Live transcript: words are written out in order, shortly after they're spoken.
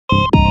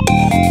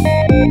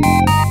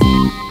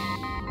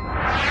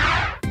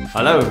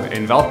Hallo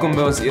en welkom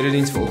by ons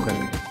erediens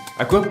vanoggend.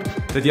 Ek hoop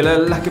dat julle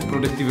 'n lekker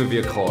produktiewe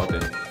week gehad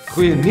het.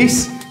 Goeie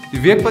nuus,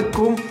 die week wat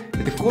kom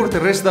het 'n kort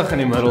rusdag in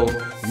die middel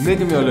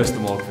net om jou lus te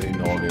maak vir die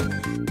naweek.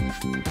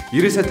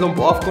 Hier is 'n klomp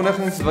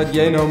afkondigings wat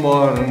jy nou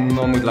maar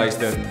na moet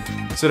luister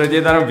sodat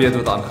jy dan weet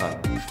wat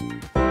aangaan.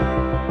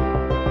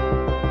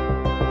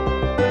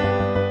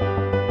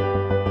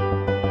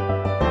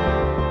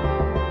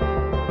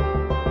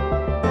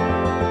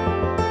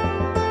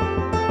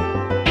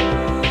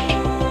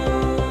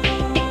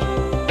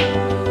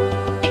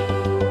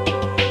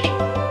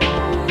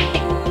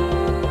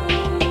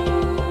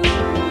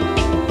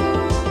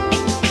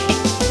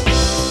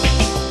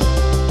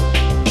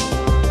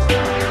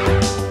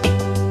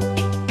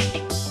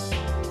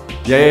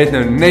 Jy het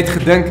nou net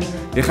gedink,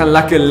 jy gaan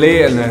lekker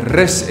lê en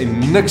rus en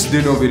niks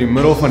doen op hierdie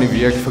middel van die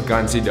week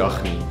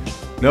vakansiedag nie.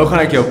 Nou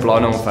gaan ek jou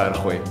planne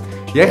omvergooi.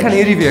 Jy gaan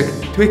hierdie week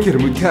 2 keer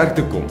moet kerk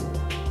toe kom.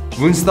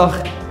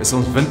 Woensdag is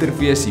ons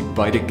winterfees hier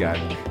by die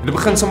kerk. Dit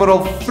begin sommer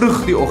al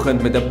vroeg die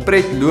oggend met 'n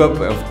pretloop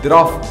of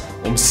draf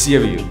om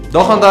 7:00.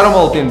 Daar gaan daarom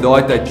al teen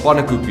daai tyd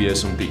pannekoek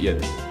wees om te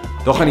eet.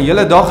 Daar gaan die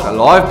hele dag 'n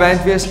live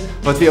band wees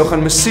wat vir jou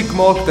gaan musiek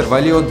maak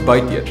terwyl jy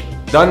ontbyt eet.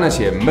 Dan as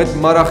jy 'n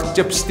midmiddag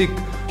chipstick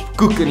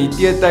koek in die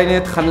teetuin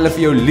het, gaan hulle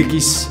vir jou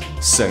liedjies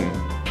sing.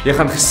 Jy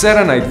gaan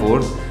geserenheid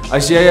word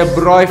as jy 'n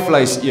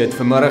braaivleis eet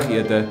vir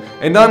middagete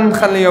en dan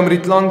gaan hulle jou met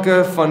die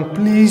klanke van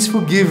Please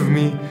Forgive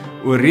Me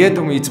ooreed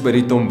om iets by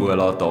die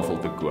tombola tafel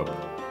te koop.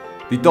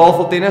 Die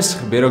tafeltennis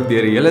gebeur ook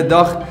deur die hele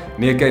dag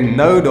en jy kan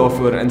nou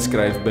daarvoor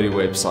inskryf by die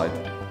webwerf.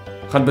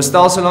 Gaan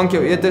bestel solank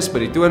jou etes by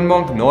die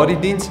toonbank na die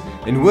diens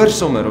en hoor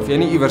sommer of jy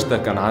nie iewers te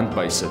kan hand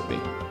bysit nie.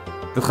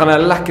 Dit gaan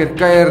 'n lekker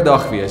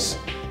kuierdag wees.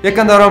 Jy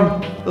kan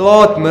daarom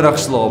laat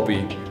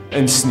middagslaapie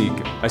insneek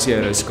as jy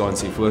 'n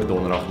ruskansie voor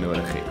donderdag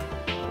nodig het.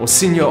 Ons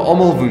sien jou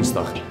almal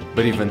Woensdag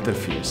by die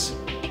winterfees.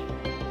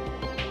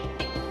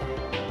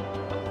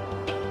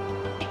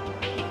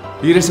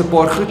 Hier is 'n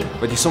paar goed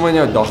wat jy sommer in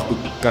jou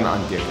dagboek kan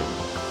aanteken.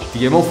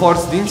 Die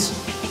Hemelvaartsdiens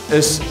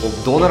is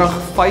op Donderdag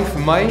 5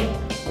 Mei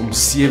om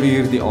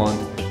 7:00 die aand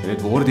en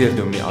dit word deur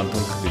Dominee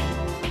Anton gedoen.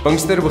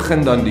 Pinkster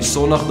begin dan die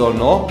Sondag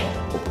daarna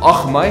op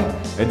 8 Mei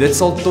en dit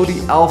sal tot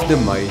die 11de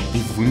Mei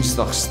die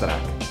Woensdag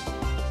strek.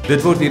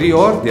 Dit word hierdie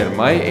jaar deur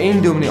my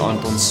en Dominee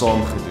Anton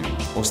saam gedoen.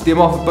 Ons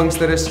tema vir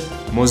Pinkster is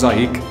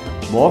Mosaïek,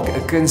 maak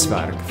 'n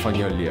kunswerk van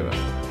jou lewe.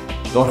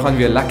 Daar gaan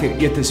weer lekker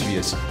etes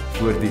wees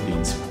voor die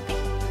diens.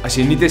 As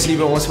jy nie is hier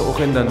by ons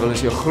vanoggend, dan wil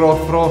ons jou graag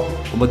vra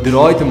om 'n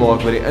draai te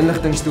maak by die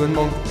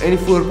inligtingstoonbank en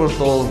die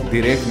voorportaal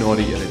direk na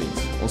die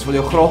erediens. Ons wil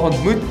jou graag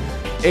ontmoet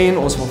en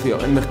ons wil vir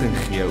jou inligting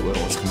gee oor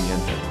ons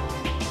gemeente.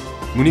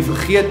 Moenie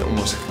vergeet om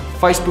ons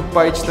Facebook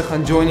page te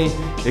gaan join nie.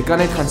 Jy kan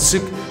net gaan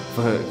soek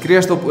vir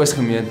Kreeusdorp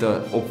Oosgemeente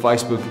op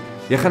Facebook.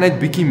 Jy gaan net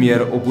bietjie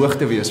meer op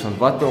hoogte wees van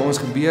wat by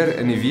ons gebeur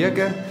in die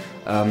weke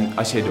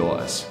as jy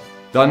daar is.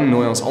 Dan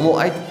nooi ons almal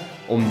uit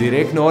om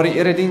direk na die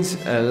erediens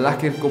 'n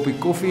lekker koppie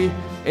koffie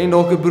en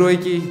dalk 'n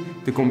broodjie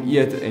te kom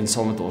eet en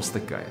saam met ons te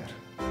kuier.